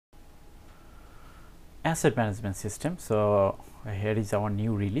Asset management system. So here is our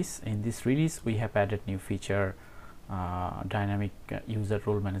new release. In this release we have added new feature, dynamic user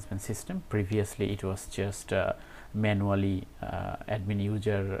role management system. Previously it was just manually admin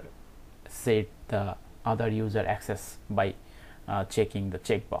user set the other user access by checking the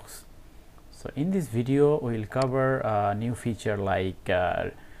checkbox. So in this video we will cover a new feature like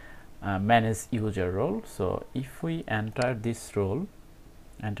manage user role. So if we enter this role,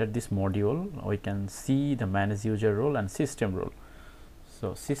 enter this module, we can see the manage user role and system role.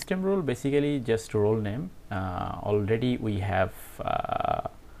 So system role basically just role name. Already we have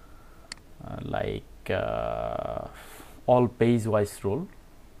all page wise role.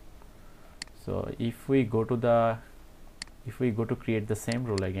 So if we go to create the same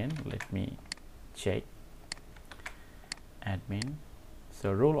role again, let me check admin.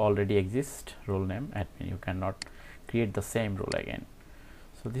 So role already exists, role name admin. You cannot create the same role again.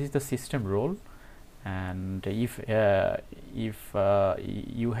 So this is the system role, and if you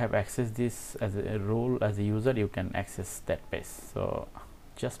have accessed this as a role as a user, you can access that page. So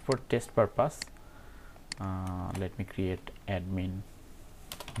just for test purpose, let me create admin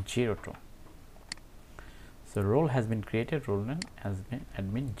 02. So role has been created, role name has been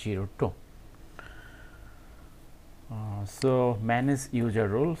admin 02. So manage user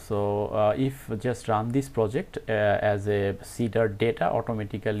role. So if just run this project as a seeder data,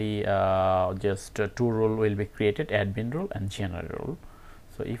 automatically just two role will be created, admin role and general role.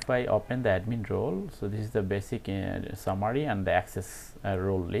 So if I open the admin role, so this is the basic summary and the access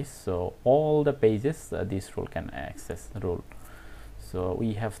role list. So all the pages this role can access role. So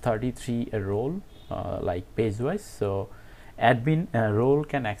we have 33 role like page wise. So admin role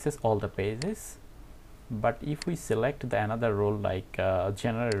can access all the pages. But if we select the another role like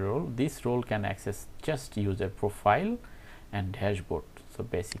general role, this role can access just user profile and dashboard, so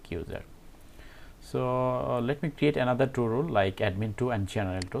basic user. So let me create another two role like admin 2 and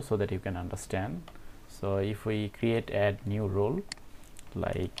general 2 so that you can understand. So if we create add new role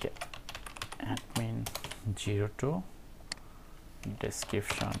like admin 02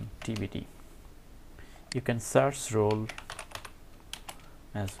 description TBD, you can search role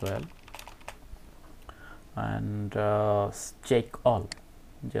as well and check all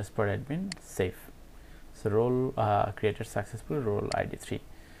just for admin, save. So role created successfully, role ID 3.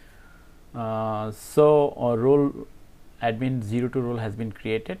 So role admin 02 role has been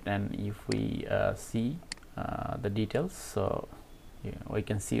created, and if we see the details, so we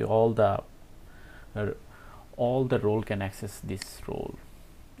can see all the role can access this role.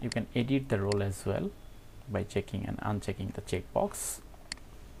 You can edit the role as well by checking and unchecking the checkbox.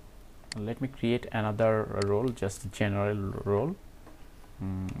 Let me create another role, just general role,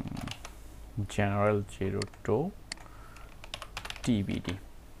 general 02 TBD.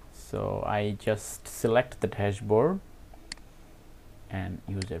 So I just select the dashboard and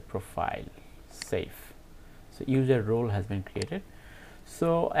user profile, save. So user role has been created.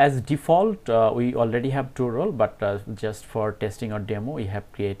 So as default we already have two role, but just for testing or demo we have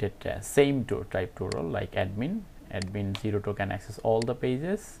created same type two role like admin 02 can access all the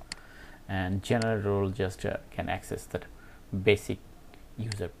pages, and general role just can access the basic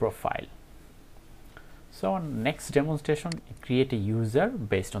user profile. So on next demonstration, create a user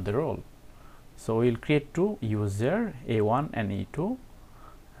based on the role. So we'll create two user, A1 and A2,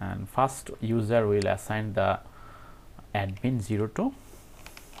 and first user will assign the admin 02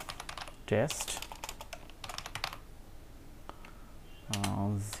 test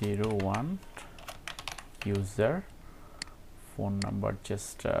 01 user, phone number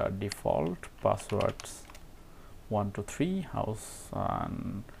just default, passwords 123 house,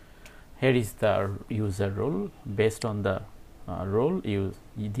 and here is the user role. Based on the role,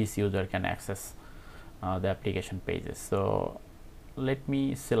 this user can access the application pages. So let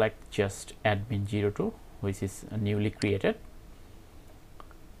me select just admin 02, which is newly created,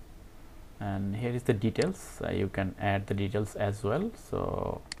 and here is the details. You can add the details as well.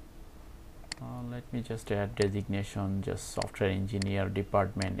 So let me just add designation, just software engineer,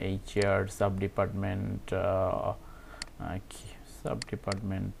 department HR, sub-department,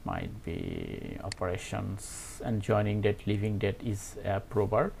 sub-department might be operations, and joining date, leaving date is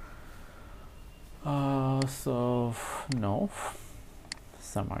approver. So no,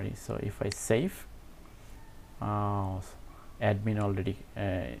 summary. So if I save, admin already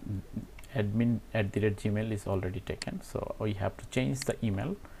admin@gmail is already taken, so we have to change the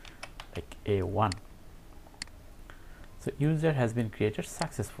email like A1. So user has been created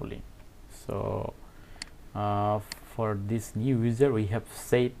successfully. So for this new user we have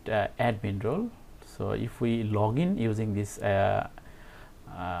set admin role. So if we log in using this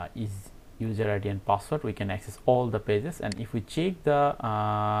user ID and password, we can access all the pages. And if we check the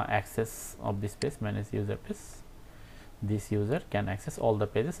access of this page, manage user page, this user can access all the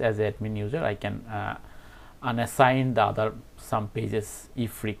pages. As an admin user, I can unassign the other some pages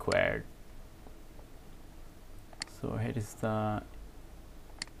if required. So here is the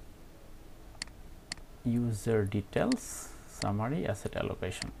user details, summary, asset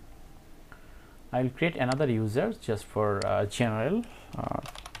allocation. I will create another user just for general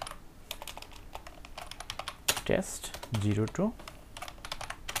test 02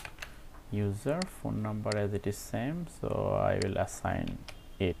 user, phone number as it is same, so I will assign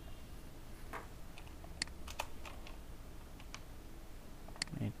it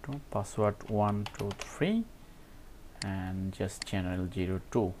to password 123 and just general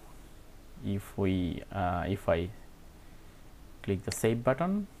 02. If I click the save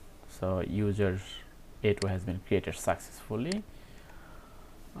button, so user A2 has been created successfully.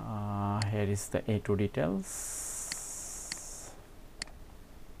 Here is the A2 details,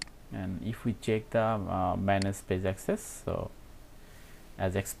 and if we check the manage page access, so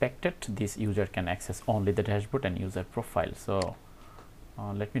as expected this user can access only the dashboard and user profile. So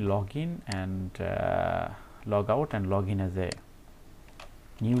let me log in and log out and log in as a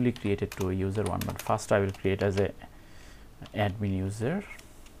newly created to a user one, but first I will create as a admin user.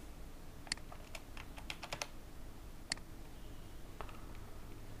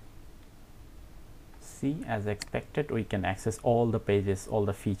 See, as expected, we can access all the pages, all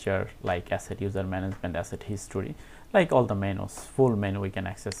the feature like asset user management, asset history, like all the menus, full menu we can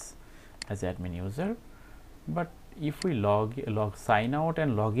access as admin user. But if we sign out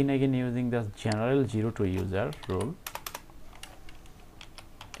and log in again using the general 02 user rule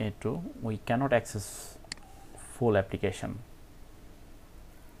A2, we cannot access full application.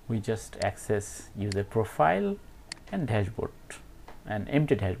 We just access user profile and dashboard, an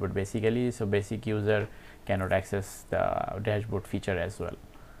empty dashboard basically. So basic user cannot access the dashboard feature as well.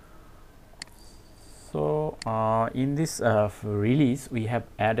 So in this release we have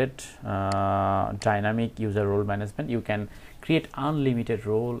added dynamic user role management. You can create unlimited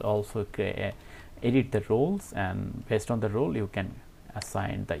role, also edit the roles, and based on the role you can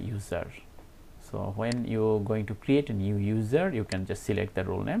assign the user. So when you are going to create a new user, you can just select the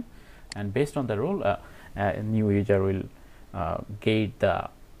role name, and based on the role a new user will get the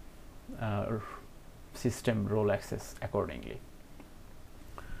system role access accordingly.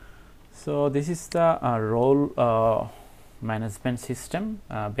 So this is the role management system.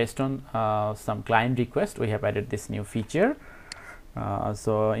 Based on some client request, we have added this new feature.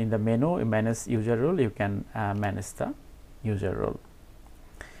 So in the menu manage user role, you can manage the user role.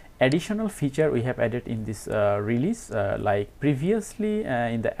 Additional feature we have added in this release, like previously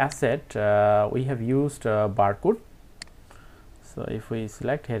in the asset we have used barcode. So if we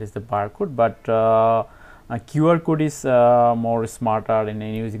select, here is the barcode, but QR code is more smarter, and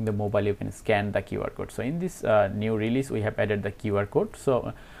in using the mobile you can scan the QR code. So in this new release we have added the QR code.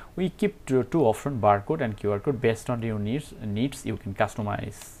 So we keep two options, barcode and QR code. Based on your needs you can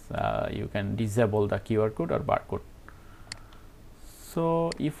customize, you can disable the QR code or barcode.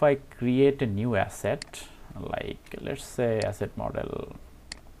 So if I create a new asset, like let's say asset model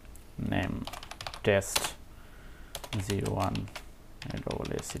name test 01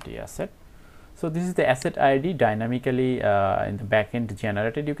 ACT asset. So this is the asset ID dynamically in the backend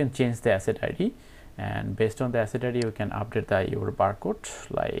generated. You can change the asset ID, and based on the asset ID you can update your barcode,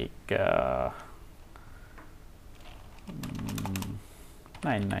 like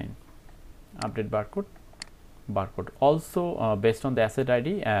 99 update barcode. Also based on the asset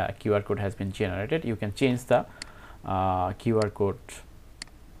ID QR code has been generated. You can change the QR code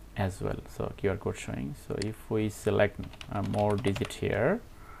as well. So QR code showing. So if we select more digit here,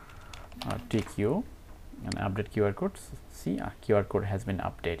 TQ, and update QR code, see QR code has been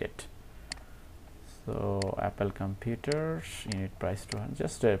updated. So Apple computers, unit price 200,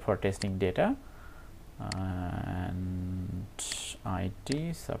 just for testing data, and IT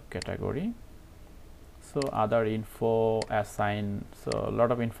subcategory. So other info assign, so a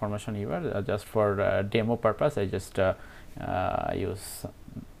lot of information here, just for demo purpose I just use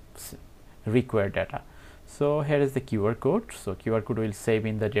required data. So here is the QR code. So QR code will save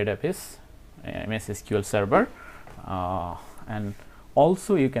in the database MSSQL server, and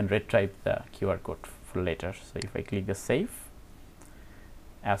also you can retrieve the QR code for later. So if I click the save,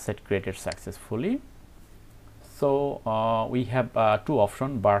 asset created successfully. So we have two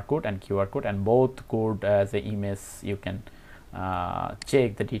options, barcode and QR code, and both code as a image you can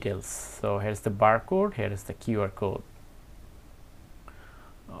check the details. So here's the barcode, here is the QR code.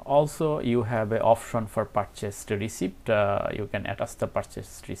 Also you have an option for purchased receipt. You can attach the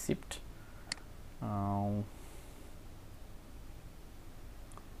purchased receipt.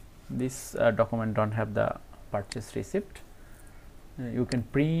 This document don't have the purchase receipt. You can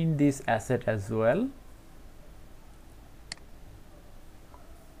print this asset as well.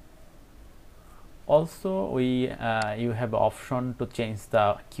 Also, you have option to change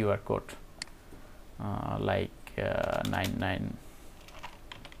the QR code, like 99ZZZ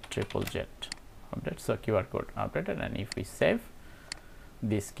update. So QR code updated, and if we save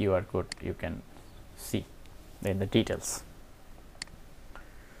this QR code, you can see in the details.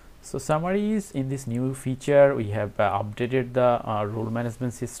 So summary is, in this new feature we have updated the role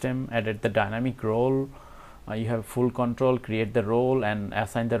management system, added the dynamic role. You have full control, create the role and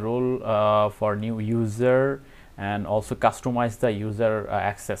assign the role for new user, and also customize the user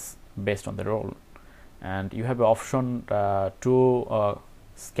access based on the role. And you have an option to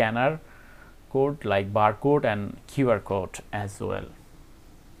scanner code like barcode and QR code as well.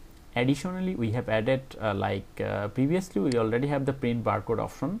 Additionally, we have added previously we already have the print barcode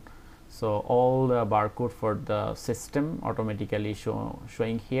option. So all the barcode for the system automatically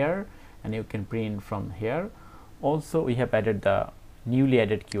showing here, and you can print from here. Also, we have added the newly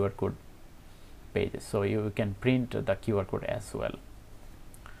added QR code pages, so you can print the QR code as well.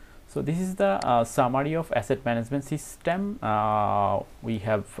 So this is the summary of asset management system. We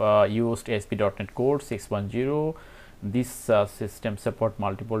have used ASP.NET Core 6.10. This system support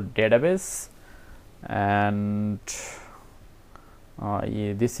multiple database, and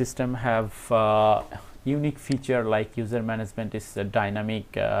this system have unique feature like user management is dynamic,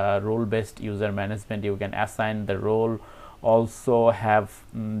 role based user management. You can assign the role, also have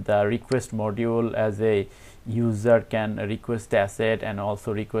the request module, as a user can request the asset and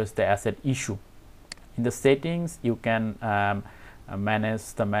also request the asset issue. In the settings, you can manage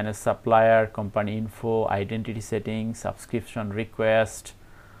supplier, company info, identity settings, subscription request,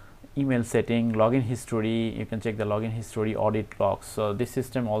 email setting, login history. You can check the login history, audit logs. So this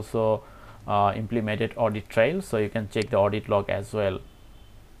system also implemented audit trail, so you can check the audit log as well.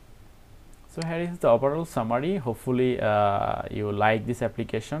 So here is the overall summary. Hopefully you like this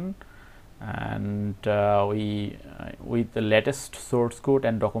application, and with the latest source code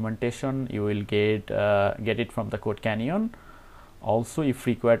and documentation, you will get it from the Code Canyon. Also, if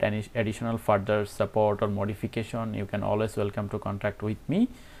required any additional further support or modification, you can always welcome to contact with me.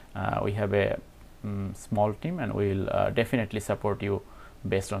 We have a small team, and we will definitely support you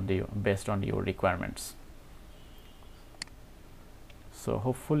based on your requirements. So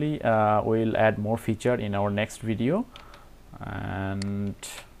hopefully we will add more feature in our next video. And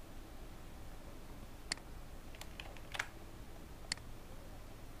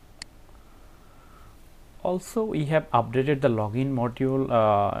also we have updated the login module.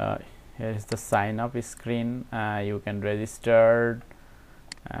 Here is the sign up screen. You can register,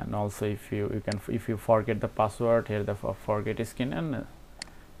 and also if you forget the password, here the forget screen, and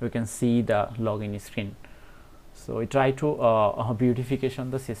you can see the login screen. So we try to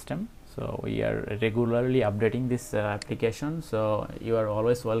beautification the system. So we are regularly updating this application. So you are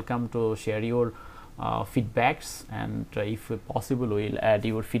always welcome to share your feedbacks, and if possible, we will add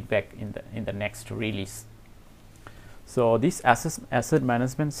your feedback in the next release. So this asset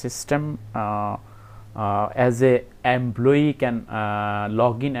management system, as a employee can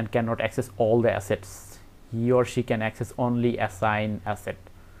log in and cannot access all the assets. He or she can access only assigned asset,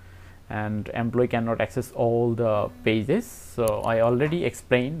 and employee cannot access all the pages. So I already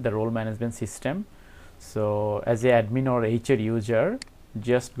explained the role management system. So as a admin or HR user,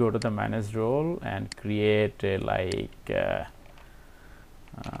 just go to the manage role and create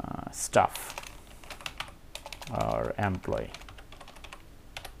staff or employee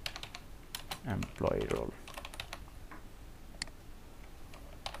role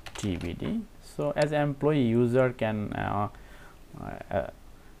TBD. So as an employee, user can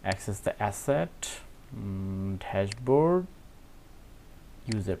access the asset, dashboard,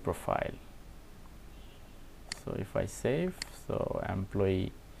 user profile. So if I save, so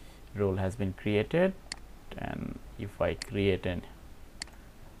employee role has been created, and if I create a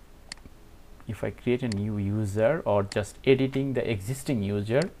new user or just editing the existing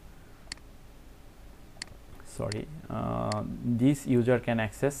user, this user can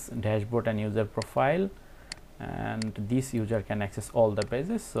access dashboard and user profile, and this user can access all the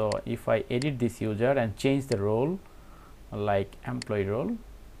pages. So if I edit this user and change the role like employee role,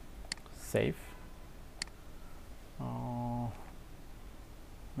 save.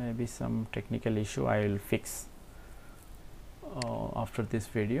 Maybe some technical issue I will fix after this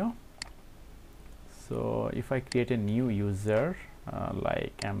video. So if I create a new user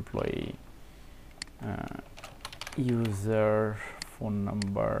like employee, user phone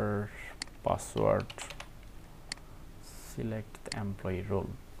number password, select the employee role.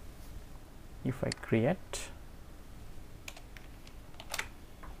 If I create,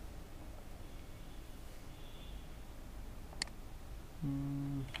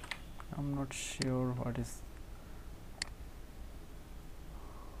 I'm not sure what is.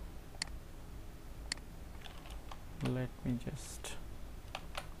 Let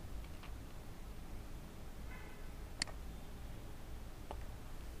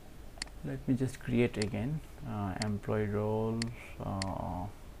me just create again. Employee role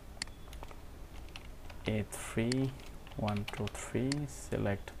A3 1 2 3,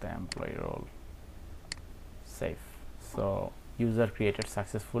 select the employee role, save. So user created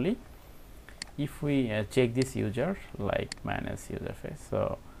successfully. If we check this user, like manage user face,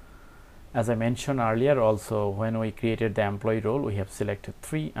 so as I mentioned earlier, also when we created the employee role, we have selected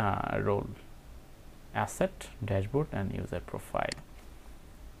three role: asset, dashboard, and user profile.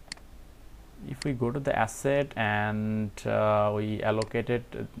 If we go to the asset and we allocated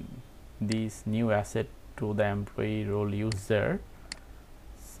this new asset to the employee role user,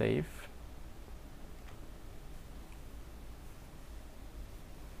 save.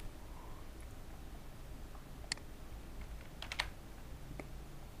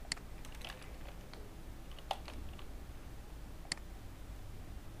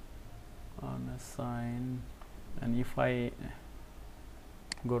 Unassign, and if I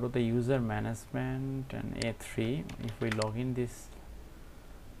go to the user management and A3, if we log in this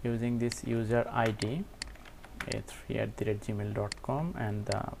using this user ID a3@gmail.com and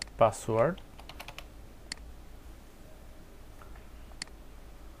the password,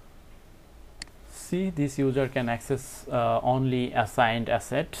 see this user can access only assigned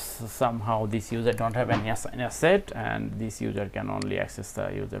assets. Somehow this user don't have any assigned asset, and this user can only access the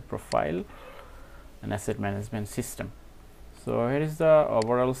user profile and asset management system. So here is the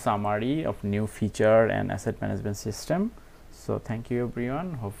overall summary of new feature and asset management system. So thank you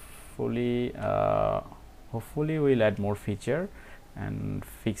everyone. Hopefully we'll add more feature and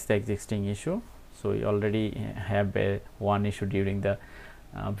fix the existing issue. So we already have one issue during the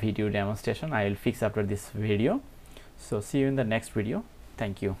video demonstration. I will fix after this video. So see you in the next video.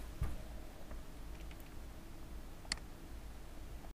 Thank you.